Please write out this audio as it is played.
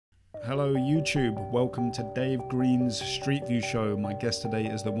Hello YouTube, welcome to Dave Green's Street View Show. My guest today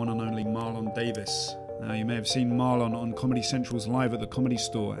is the one and only Marlon Davis. Now you may have seen Marlon on Comedy Central's Live at the Comedy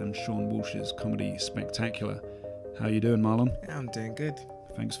Store and Sean Walsh's Comedy Spectacular. How you doing, Marlon? Yeah, I'm doing good.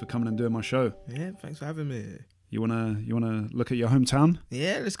 Thanks for coming and doing my show. Yeah, thanks for having me. You wanna look at your hometown?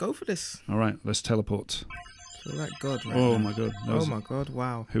 Yeah, let's go for this. All right, let's teleport. I feel like God right Oh now. my God! Oh my God!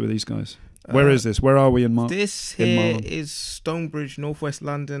 Wow. Who are these guys? Where is this? Where are we in Marlon? This here is Stonebridge, northwest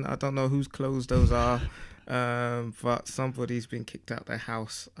London. I don't know whose clothes those are, but somebody's been kicked out their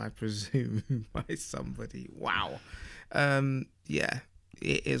house, I presume, by somebody. Wow. Yeah,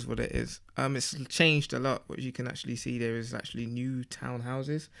 it is what it is. It's changed a lot. What you can actually see there is actually new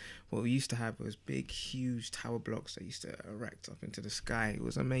townhouses. What we used to have was big, huge tower blocks that used to erect up into the sky. It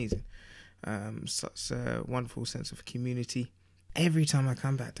was amazing. Such a wonderful sense of community. Every time I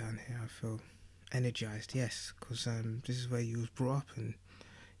come back down here, I feel energized, yes, because this is where you was brought up and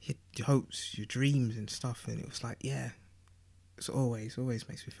your hopes, your dreams and stuff, and it was like, yeah, it's always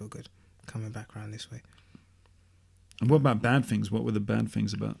makes me feel good coming back around this way. And what about bad things? What were the bad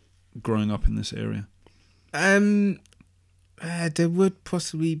things about growing up in this area? There would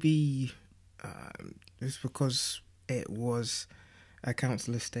possibly be, just because it was a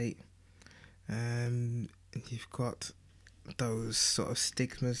council estate, and you've got those sort of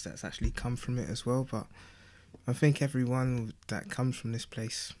stigmas that's actually come from it as well. But I think everyone that comes from this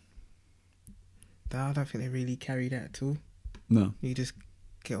place, I don't think they really carry that at all. No. You just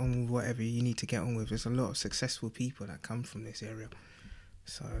get on with whatever you need to get on with. There's a lot of successful people that come from this area.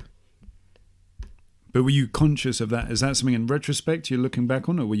 So. But were you conscious of that? Is that something in retrospect you're looking back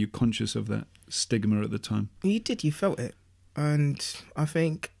on, or were you conscious of that stigma at the time? You did, you felt it. And I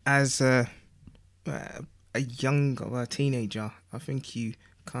think as a young or a teenager, I think you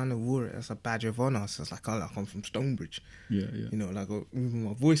kind of wore it as a badge of honour. So it's like, oh, like I'm from Stonebridge. Yeah. You know, like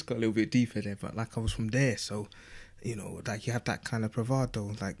my voice got a little bit deeper there, but like I was from there. So, you know, like you have that kind of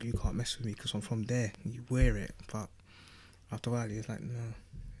bravado. Like you can't mess with me because I'm from there. You wear it, but after a while, it's like, no,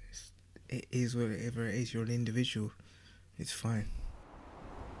 it is whatever it is. You're an individual. It's fine.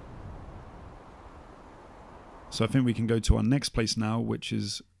 So I think we can go to our next place now, which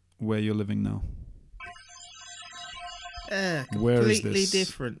is where you're living now. Where is completely this?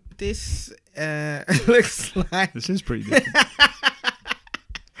 different. This looks like This is pretty different.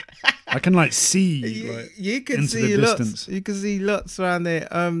 I can like see like, you can into see the lots. distance. You can see lots around there.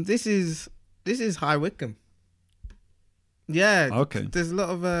 This is High Wycombe. Yeah. Okay. There's a lot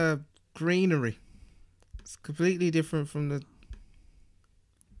of greenery. It's completely different from the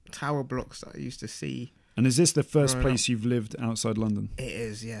tower blocks that I used to see. And is this the first growing place you've lived outside London? It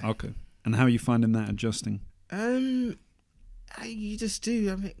is, yeah. Okay. And how are you finding that adjusting? You just do.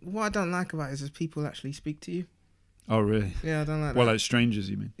 I mean, what I don't like about it is people actually speak to you. Oh, really? Yeah, I don't like Well, that. like strangers,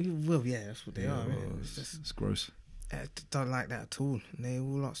 you mean? Well, yeah, that's what they are. Oh, It's just, it's gross. I don't like that at all. And they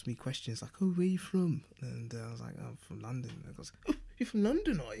all ask me questions like, oh, where are you from? And I was like, I'm from London. And they goes, oh, you're from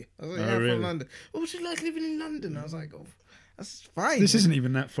London, are you? I was like, yeah, I'm really? from London. Oh, what's it like living in London? I was like, oh, that's fine. This isn't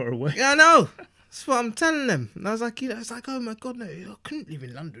even that far away. Yeah, I know. That's what I'm telling them. And I was like, oh my God, no, I couldn't live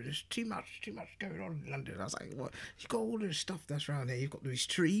in London. There's too much going on in London. I was like, what? You got all this stuff that's around here. You've got these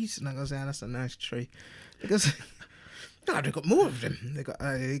trees. And I goes, yeah, that's a nice tree. Because no, they've got more of them.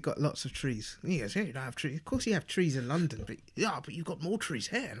 They got lots of trees. And he goes, yeah, you don't have trees. Of course you have trees in London, but you've got more trees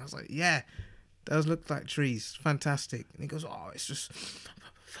here. And I was like, yeah, those look like trees. Fantastic. And he goes, oh, it's just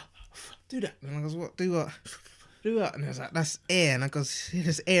do that. And I goes, what? Do what? Do what? And I was like, that's air. And I goes, yeah,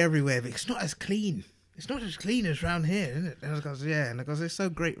 there's air everywhere, but it's not as clean. It's not as clean as round here, isn't it? And I goes, yeah. And I goes, it's so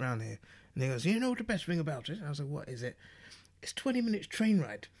great round here. And he goes, you know what the best thing about it? And I was like, what is it? It's 20 minutes train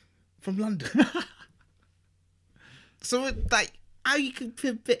ride from London. So, like,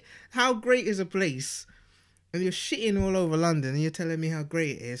 how great is a place? And you're shitting all over London, and you're telling me how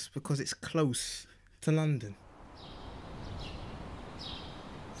great it is because it's close to London.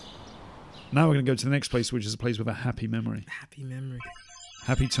 Now we're going to go to the next place, which is a place with a happy memory. Happy memory.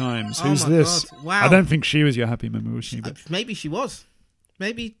 Happy times. Oh Who's my this? God. Wow. I don't think she was your happy memory, was she? But Maybe she was.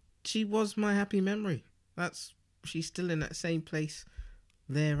 Maybe she was my happy memory. She's still in that same place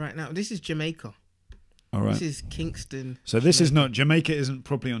there right now. This is Jamaica. all right. This is Kingston. So this Jamaica. is not Jamaica. Isn't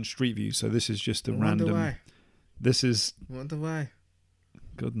properly on Street View. So this is just a random. Why. This is. Wonder why.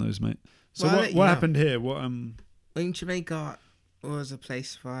 God knows, mate. So Well, I'll let you what know. happened here? What In Jamaica was a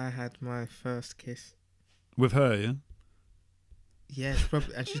place where I had my first kiss. with her? Yeah. Yeah,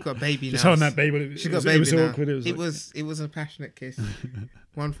 probably, and she's got a baby now. Just holding that baby. She's got a It baby was now. awkward. It was a passionate kiss.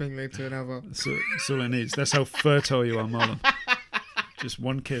 One thing led to another. That's all it needs. That's how fertile you are, Marlon. Just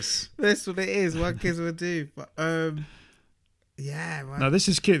one kiss. That's what it is. One kiss will do. But Yeah, well, Now this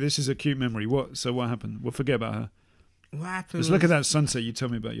is cute. This is a cute memory. So what happened? We'll forget about her. what happened? Let's look at that sunset. You tell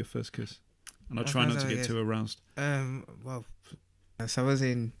me about your first kiss, and I'll try not to get yes. too aroused. Well, so I was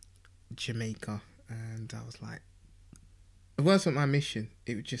in Jamaica, and I was like, it wasn't my mission.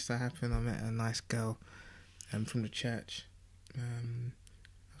 It was just so happened I met a nice girl, from the church. I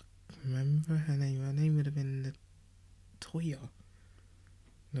remember her name. Her name would have been Latoya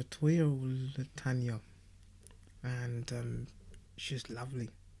or Latanya, and she was lovely.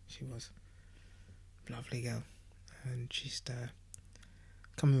 She was a lovely girl, and she used to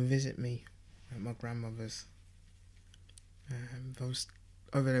come and visit me at my grandmother's. I was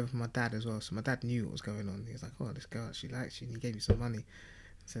over there with my dad as well, so my dad knew what was going on. He was like, "Oh, this girl actually likes you," and he gave me some money and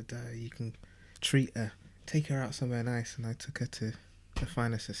said, "You can treat her, take her out somewhere nice." And I took her to the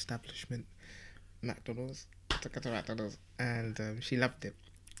finest establishment, McDonald's. Took her to McDonald's, and she loved it.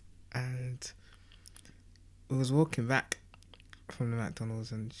 And we was walking back from the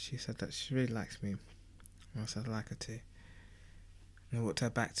McDonald's, and she said that she really likes me. And I said I'd like her too. And I walked her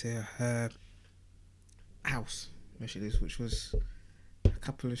back to her house where she lives, which was a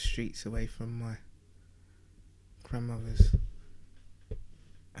couple of streets away from my grandmother's.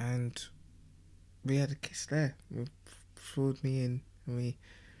 And we had a kiss there. We pulled me in, and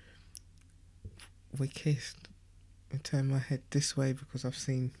we kissed. I turned my head this way because I've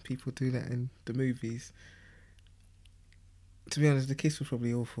seen people do that in the movies. To be honest, the kiss was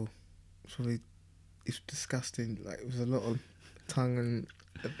probably awful. It's disgusting. Like, it was a lot of tongue and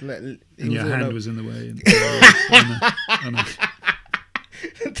your hand was in the way.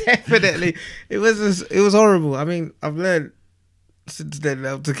 Definitely, it was horrible. I mean, I've learned since then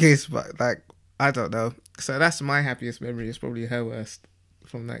how to kiss, but like, I don't know. So that's my happiest memory. It's probably her worst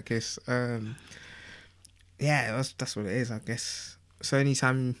from that kiss. Yeah, that's what it is, I guess. So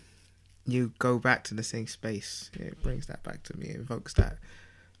anytime you go back to the same space, it brings that back to me. It evokes that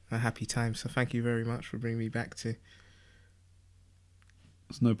a happy time. So thank you very much for bringing me back to.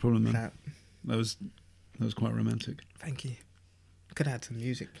 It's no problem, man. That was quite romantic. Thank you. Could add some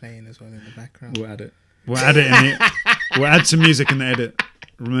music playing as well in the background. We'll add it. We'll add some music in the edit.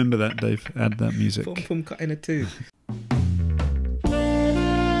 Remember that, Dave. Add that music. Pum cutting a two.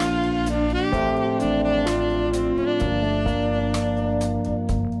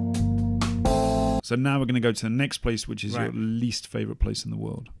 So now we're going to go to the next place, which is your least favourite place in the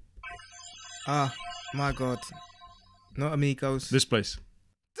world. Ah, my God. Not amigos. This place.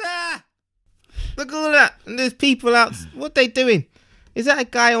 Ah! Look at all that. And there's people out. What they doing? Is that a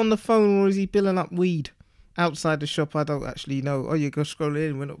guy on the phone, or is he billing up weed outside the shop? I don't actually know. Oh, you go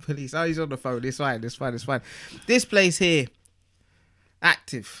scrolling in. We're not police. Oh, he's on the phone. It's fine. This place here,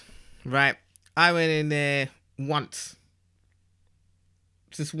 active, right? I went in there once.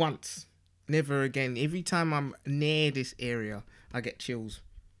 Just once. Never again. Every time I'm near this area, I get chills.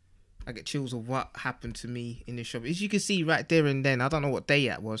 I get chills of what happened to me in the shop. As you can see right there and then, I don't know what day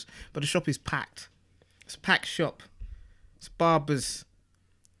that was, but the shop is packed. It's a packed shop. It's barbers.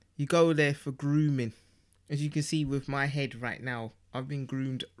 You go there for grooming. As you can see with my head right now, I've been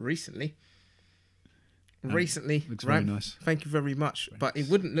groomed recently. Looks very nice. Thank you very much. But it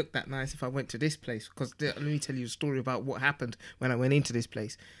wouldn't look that nice if I went to this place, because let me tell you a story about what happened when I went into this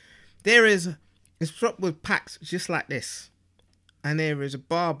place. This shop was packed just like this, and there is a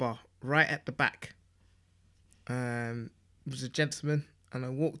barber right at the back. It was a gentleman, and I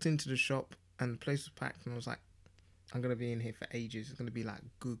walked into the shop, and the place was packed, and I was like, I'm going to be in here for ages. It's going to be like a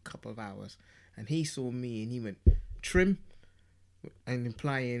good couple of hours. And he saw me, and he went, trim, and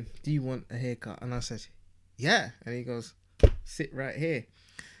implying, do you want a haircut? And I said, yeah. And he goes, sit right here.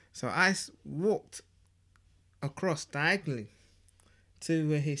 So I walked across diagonally to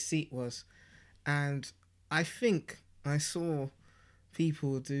where his seat was, and I think I saw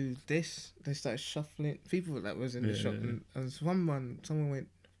people do this. They started shuffling. People that was in the shop, and someone went,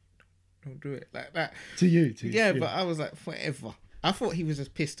 "Don't do it like that." To you. Yeah, but I was like, forever. I thought he was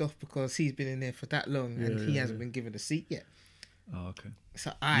just pissed off because he's been in there for that long and he hasn't been given a seat yet. Oh, okay.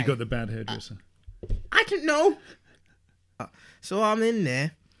 So you got the bad hairdresser. I didn't know. So I'm in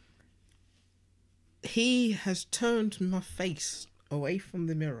there. He has turned my face away from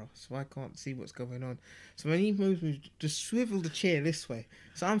the mirror, so I can't see what's going on. So when he moves me, just swivel the chair this way.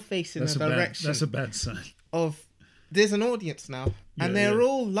 So I'm facing the direction. That's a bad sign. There's an audience now, and they're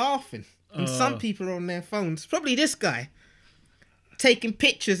all laughing. And some people are on their phones. Probably this guy taking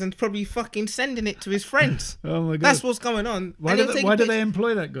pictures and probably fucking sending it to his friends. Oh my God. That's what's going on. Why do they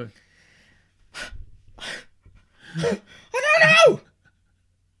employ that guy? I don't know.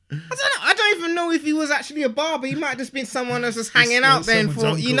 I don't even know if he was actually a barber. He might have just been someone that's just hanging out there and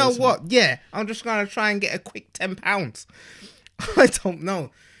thought, you know what? Yeah, I'm just going to try and get a quick £10. I don't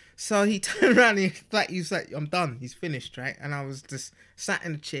know. So he turned around and he was like, I'm done. He's finished, right? And I was just sat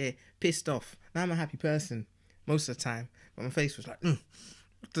in a chair, pissed off. Now I'm a happy person most of the time. But my face was like,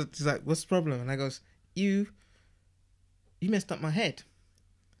 He's like, what's the problem? And I goes, you messed up my head.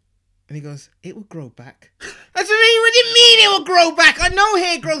 And he goes, it will grow back. I said, what do you mean it will grow back? I know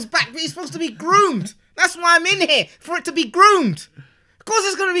hair grows back, but it's supposed to be groomed. That's why I'm in here, for it to be groomed. Of course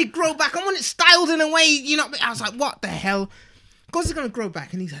it's going to be grow back. I want it styled in a way, you know. I was like, what the hell? Of course it's going to grow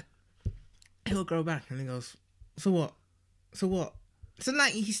back. And he's like, it will grow back. And he goes, so what? So what? So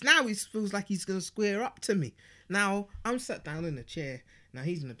like, he feels like he's going to square up to me. Now, I'm sat down in a chair. Now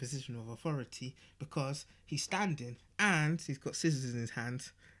he's in a position of authority because he's standing and he's got scissors in his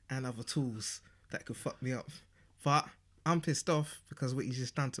hands and other tools that could fuck me up. But I'm pissed off because of what he's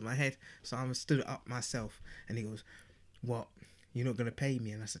just done to my head. So I stood up myself. And he goes, what? You're not going to pay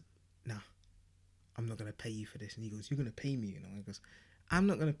me? And I said, no, I'm not going to pay you for this. And he goes, you're going to pay me? And I goes, I'm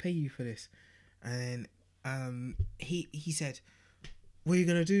not going to pay you for this. And then he said, what are you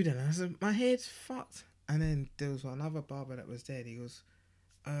going to do then? And I said, my head's fucked. And then there was another barber that was there. He goes,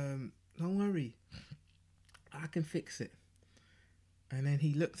 don't worry, I can fix it. And then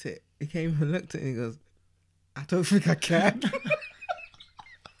he came and looked at it and he goes, I don't think I can.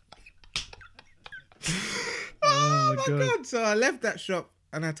 Oh my God. So I left that shop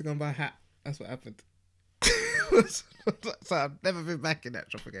and I had to go and buy a hat. That's what happened. So I've never been back in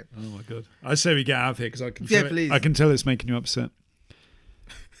that shop again. Oh my God. I say we get out of here because please. I can tell it's making you upset.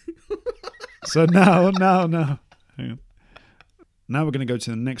 So now, hang on. Now we're going to go to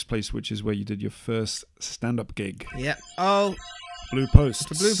the next place, which is where you did your first stand-up gig. Yeah. Oh. Blue Post.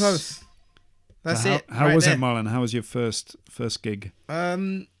 The Blue Post. That's it. How was it, Marlon? How was your first gig? Yeah,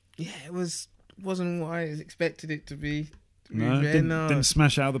 it wasn't what I expected it to be. No, didn't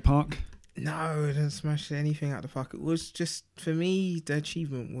smash it out of the park. No, it didn't smash anything out of the park. It was just, for me, the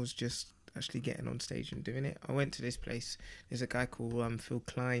achievement was just actually getting on stage and doing it. I went to this place. There's a guy called Phil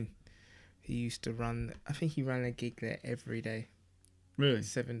Klein who used to run. I think he ran a gig there every day. Really?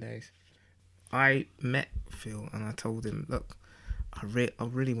 7 days. I met Phil and I told him, look, I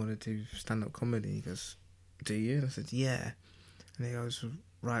really want to do stand-up comedy. He goes, do you? And I said, yeah. And he goes,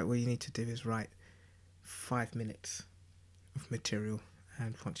 right, what you need to do is write 5 minutes of material.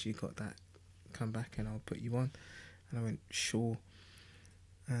 And once you got that, come back and I'll put you on. And I went, sure.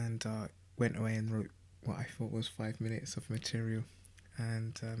 And went away and wrote what I thought was 5 minutes of material.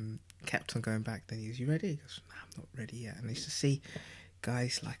 And kept on going back. Then he goes, you ready? He goes, no, I'm not ready yet. And I used to see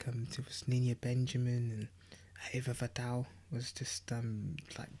guys like there was Nina Benjamin and Ava Vidal was just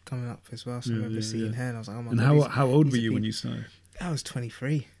like coming up as well. So I remember seeing her and I was like, oh my God. And how old were you when you started? I was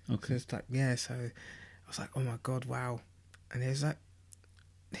 23. Okay. So it's like, yeah, so I was like, oh my God, wow. And there's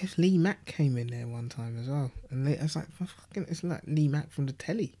Lee Mack came in there one time as well. And I was like, it's like Lee Mack from the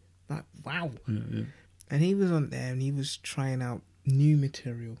telly. Like, wow. Yeah. And he was on there and he was trying out new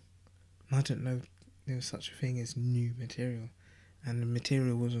material. I didn't know there was such a thing as new material. And the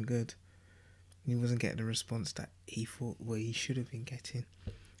material wasn't good. He wasn't getting the response that he thought he should have been getting.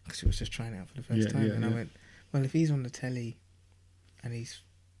 Because he was just trying it out for the first time. And I went, well, if he's on the telly and he's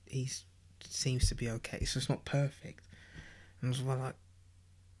seems to be okay, it's just not perfect. And I was like,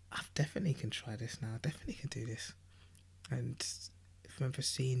 I definitely can try this now. I definitely can do this. And I remember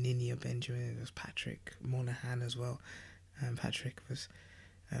seeing Nina Benjamin, there was Patrick Monahan as well. And Patrick was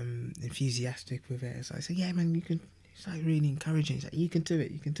enthusiastic with it. So I said, yeah, man, you can. He's like really encouraging. He's like, you can do it.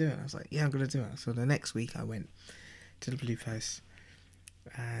 And I was like, yeah, I'm going to do it. So the next week I went to the Blue Post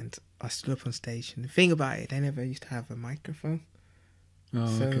and I stood up on stage. And the thing about it, they never used to have a microphone. Oh,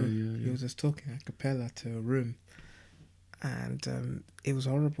 so okay, yeah. he was just talking a cappella to a room. And it was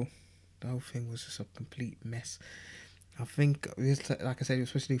horrible. The whole thing was just a complete mess. I think, it was, like I said, it was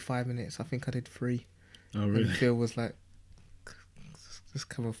supposed to do 5 minutes. I think I did 3. Oh, really? And Phil was like, just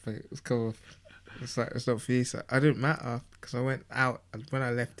come off, mate. Just come off. It's like, it's not for you. So I didn't matter because I went out and when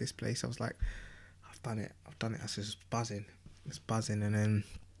I left this place, I was like, I've done it. I was just buzzing. It's buzzing. And then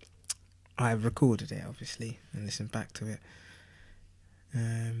I recorded it, obviously, and listened back to it.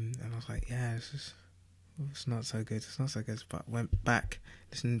 And I was like, yeah, it's not so good. It's not so good. But went back,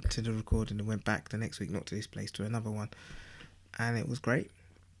 listened to the recording and went back the next week, not to this place, to another one. And it was great.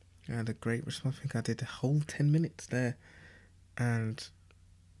 I had a great response. I think I did the whole 10 minutes there. And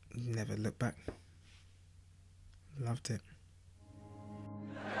never looked back. Loved it.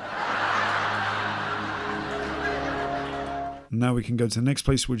 Now we can go to the next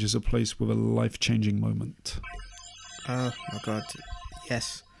place, which is a place with a life-changing moment. Oh my God,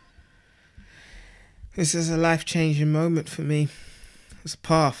 yes. This is a life-changing moment for me. It's a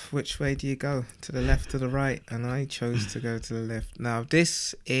path. Which way do you go? To the left or the right? And I chose to go to the left. Now,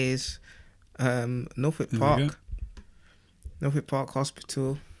 this is Norfolk Park. Norfolk Park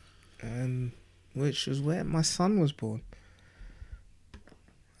Hospital, which was where my son was born.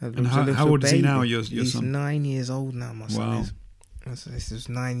 And how old is he now, your He's son? 9 years old now, my son Wow. is. So this was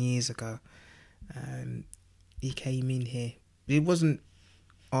 9 years ago. He came in here. It wasn't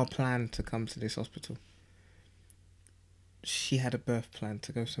our plan to come to this hospital. She had a birth plan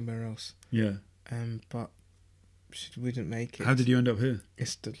to go somewhere else. Yeah. But she wouldn't make it. How did you end up here?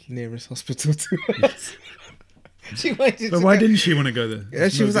 It's the nearest hospital to us. She wanted But why didn't she want to go there? Yeah,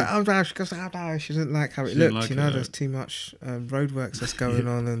 she was like, oh no, she goes, oh no, she didn't like how it looked, like there's too much roadworks that's going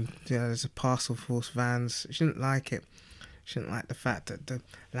on, and there's a parcel force vans. She didn't like it. She didn't like the fact that the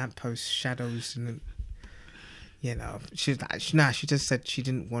lamppost shadows and she just said she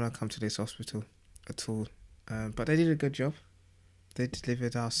didn't want to come to this hospital at all. But they did a good job. They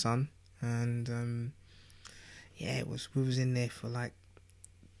delivered our son, and we was in there for like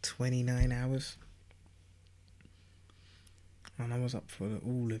 29 hours. And I was up for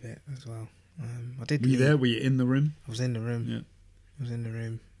all of it as well. I did. Were you there? Were you in the room? I was in the room. Yeah. I was in the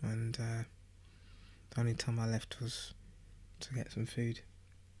room, and the only time I left was to get some food.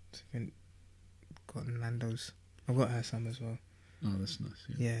 So I got Nando's. I got her some as well. Oh, that's nice.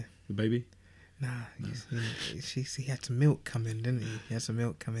 Yeah. The baby? Nah. He had some milk coming, didn't he? He had some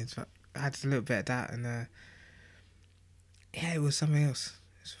milk coming. So I had a little bit of that, and it was something else.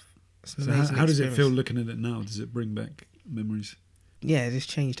 It's an amazing how does it experience. feel looking at it now? Does it bring back memories? Yeah, this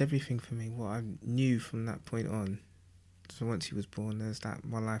changed everything for me. What I knew from that point on. So once he was born, there's that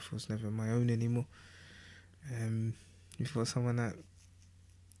my life was never my own anymore. You've got someone that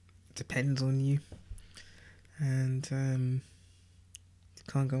depends on you, and you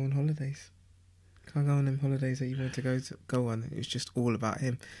can't go on holidays. Can't go on them holidays that you want to go on. It was just all about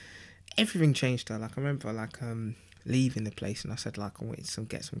him. Everything changed though. Like I remember, leaving the place, and I said I wanted to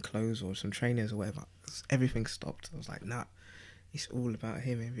get some clothes or some trainers or whatever. Everything stopped. I was like, nah, it's all about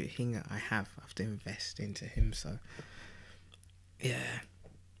him. Everything that I have to invest into him. So yeah,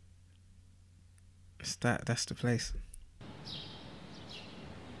 that's the place.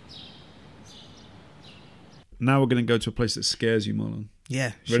 Now we're going to go to a place that scares you, Marlon.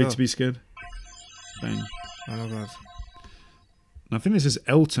 Yeah, Ready sure. to be scared? Bang. Oh my god. And I think this is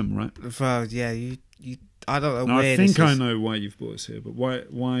Eltham, right? Well, yeah, you I don't know No, where I think this I is. know why you've brought us here, but why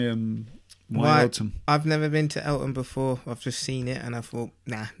Why- Eltham? I've never been to Elton before. I've just seen it, and I thought,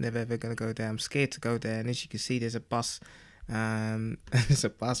 nah, never ever gonna go there. I'm scared to go there. And as you can see, there's a bus. There's a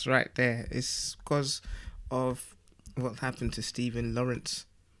bus right there. It's because of what happened to Stephen Lawrence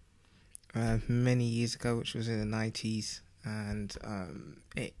many years ago, which was in the 90s, and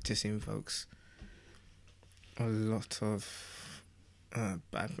it just invokes a lot of.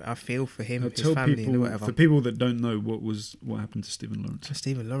 I feel for him, his Tell family, people, and whatever. for people that don't know what happened to Stephen Lawrence.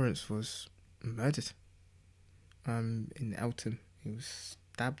 Stephen Lawrence was murdered in Elton. He was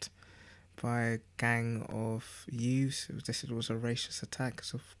stabbed by a gang of youths. They said it was a racist attack.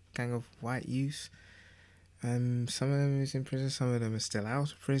 It's a gang of white youths. Some of them is in prison, some of them are still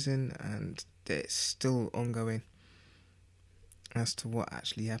out of prison, and it's still ongoing as to what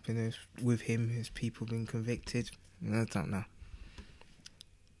actually happened with him. His people been convicted? I don't know.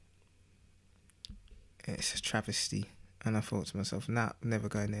 It's a travesty. And I thought to myself, nah, never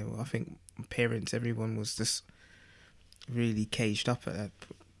going there. Well, I think parents, everyone was just really caged up at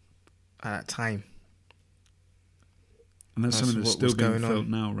that time. And that's something that's what still was being going felt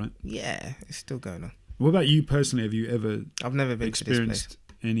on. now, right? Yeah, it's still going on. What about you personally? Have you ever I've never been to this place. experienced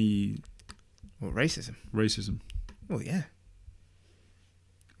any What, racism? racism? Oh, yeah.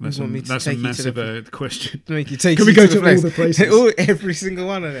 That's You a, want me to that's a take you to massive question. Make you take Can you we go to to the all the place? places? Every single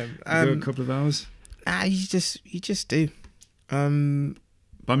one of them. Go a couple of hours? You just do. But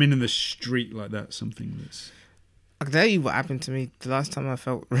I mean in the street like that, something that's... I can tell you what happened to me. The last time I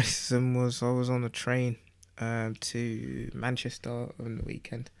felt racism was I was on a train to Manchester on the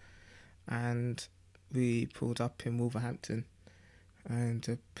weekend, and we pulled up in Wolverhampton, and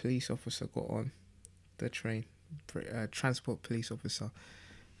a police officer got on the train, transport police officer,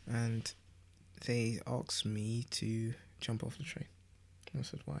 and they asked me to jump off the train. I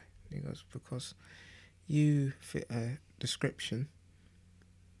said, why? He goes, because you fit a description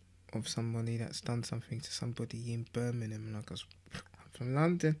of somebody that's done something to somebody in Birmingham. And I goes, I'm from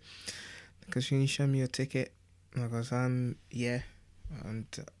London. Because can you show me your ticket? And I goes, yeah. And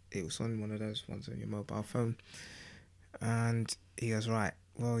it was on one of those ones on your mobile phone. And he goes, right,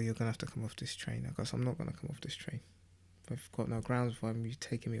 well, you're going to have to come off this train. I goes, I'm not going to come off this train. I've got no grounds for you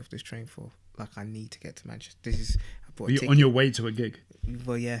taking me off this train for. Like, I need to get to Manchester. bought Were a you ticket. on your way to a gig?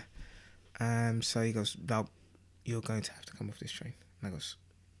 Well, yeah. So he goes, no, you're going to have to come off this train. And I goes,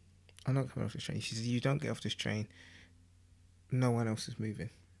 I'm not coming off this train. She says, you don't get off this train, no one else is moving.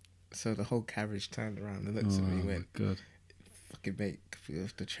 So the whole carriage turned around and looked at me and went, God. fucking mate, get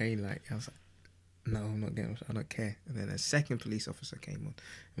off the train. Like, I was like, no, I'm not getting off, I don't care. And then a second police officer came on.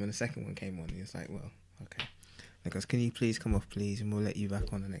 And when the second one came on, he was like, well, okay. He goes, can you please come off, please, and we'll let you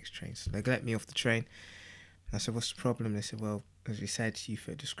back on the next train. So they let me off the train. And I said, what's the problem? They said, well, as you said, you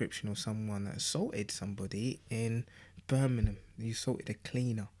fit a description of someone that assaulted somebody in Birmingham. You assaulted a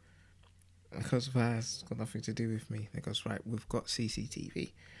cleaner. I goes, well, that's got nothing to do with me. They goes, right, we've got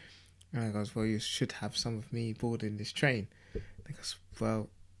CCTV. And I goes, well, you should have some of me boarding this train. They goes, well,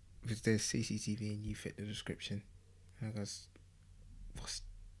 there's CCTV and you fit the description. And I goes, what's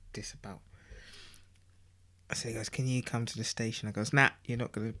this about? I say, he goes, can you come to the station? I goes, nah, you're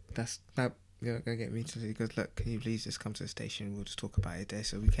not gonna get me to. He goes, look, can you please just come to the station? We'll just talk about it there.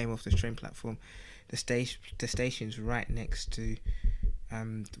 So we came off this train platform. The station's right next to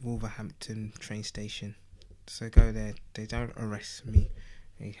Wolverhampton train station. So go there. They don't arrest me.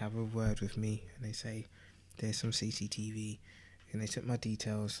 They have a word with me and they say there's some CCTV, and they took my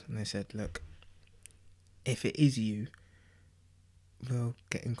details and they said, look, if it is you, we'll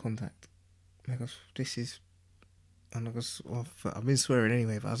get in contact. And I goes, this is, and I goes, well, I've been swearing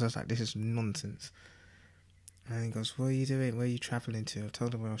anyway, but I was just like, this is nonsense. And he goes, what are you doing? Where are you travelling to? I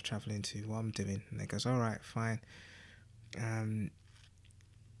told him where I was travelling to, what I'm doing. And he goes, all right, fine. And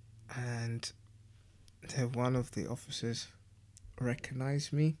then one of the officers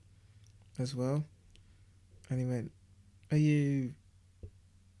recognised me as well, and he went, are you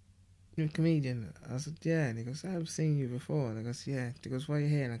a comedian? I said, yeah. And he goes, I've seen you before. And I goes, yeah. He goes, why are you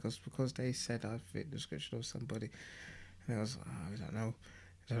here? And I goes, because they said I fit the description of somebody. And I goes, oh,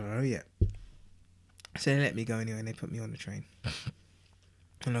 I don't know yet. So they let me go anyway, and they put me on the train.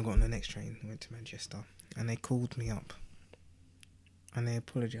 And I got on the next train, went to Manchester, and they called me up and they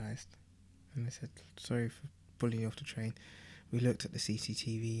apologised, and they said, sorry for pulling you off the train. We looked at the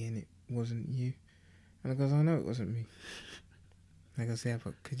CCTV and it wasn't you. And I goes, I know it wasn't me. And I goes, yeah,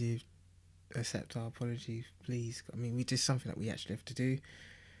 but could you accept our apology, please? I mean, we did something that we actually have to do,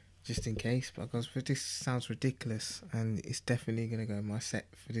 just in case. But I goes, but this sounds ridiculous, and it's definitely going to go in my set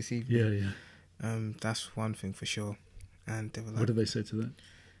for this evening. Yeah. That's one thing for sure. And they were like, What did they say to that?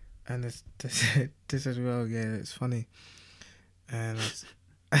 And they said, well, yeah, it's funny. And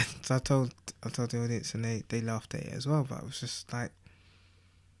so I told the audience, and they laughed at it as well. But I was just like,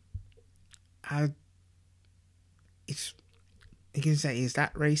 how? It's, you can say, is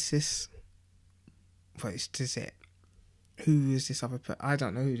that racist? But it's just it. Who is this other person? I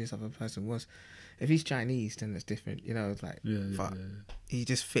don't know who this other person was. If he's Chinese, then it's different. You know, it's like, but he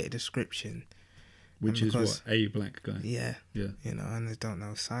just fit a description. Which is what, a black guy? Yeah. Yeah. You know, and they don't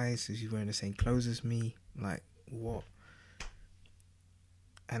know size. Is he wearing the same clothes as me? Like, what?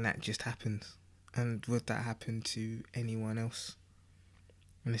 And that just happens. And would that happen to anyone else?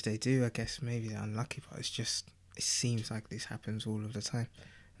 And if they do, I guess maybe they're unlucky, but it's just, it seems like this happens all of the time.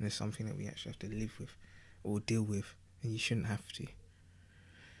 And it's something that we actually have to live with or deal with. And you shouldn't have to.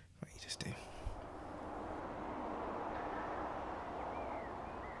 But you just do.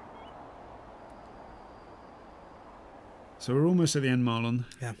 So we're almost at the end, Marlon.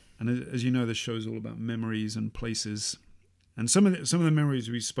 Yeah. And as you know, this show's all about memories and places. And some of the memories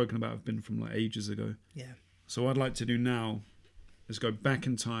we've spoken about have been from like ages ago. Yeah. So what I'd like to do now is go back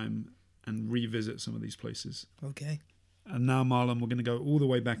in time and revisit some of these places. Okay. And now, Marlon, we're going to go all the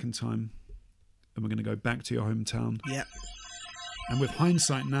way back in time, and we're going to go back to your hometown. Yeah. And with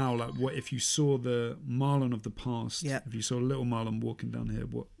hindsight now, like, what if you saw the Marlon of the past? Yeah. If you saw little Marlon walking down here,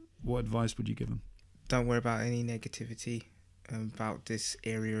 what advice would you give him? Don't worry about any negativity about this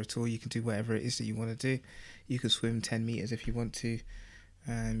area at all. You can do whatever it is that you want to do. You can swim 10 meters if you want to.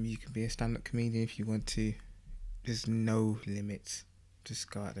 You can be a stand-up comedian if you want to. There's no limits. Just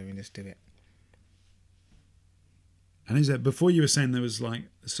go out there and just do it. And is that, before you were saying there was like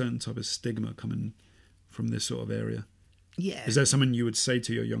a certain type of stigma coming from this sort of area? Yeah. Is there something you would say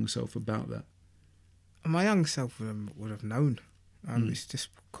to your young self about that? My young self would have known. It's just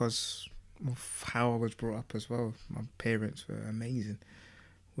because of how I was brought up as well. My parents were amazing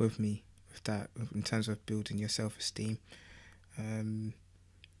with me, with that, in terms of building your self-esteem.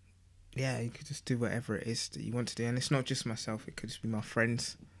 Yeah, you could just do whatever it is that you want to do. And it's not just myself, it could just be my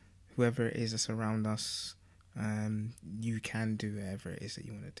friends, whoever it is that's around us. You can do whatever it is that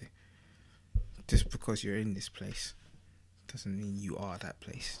you want to do. Just because you're in this place doesn't mean you are that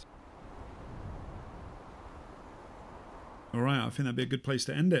place. All right, I think that'd be a good place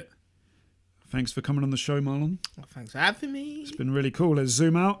to end it. Thanks for coming on the show, Marlon. Well, thanks for having me. It's been really cool. Let's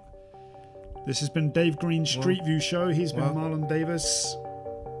zoom out. This has been Dave Green's Street View Show. He's been Marlon Davis.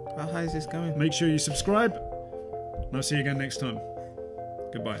 How high is this going? Make sure you subscribe. And I'll see you again next time.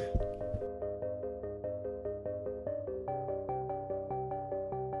 Goodbye.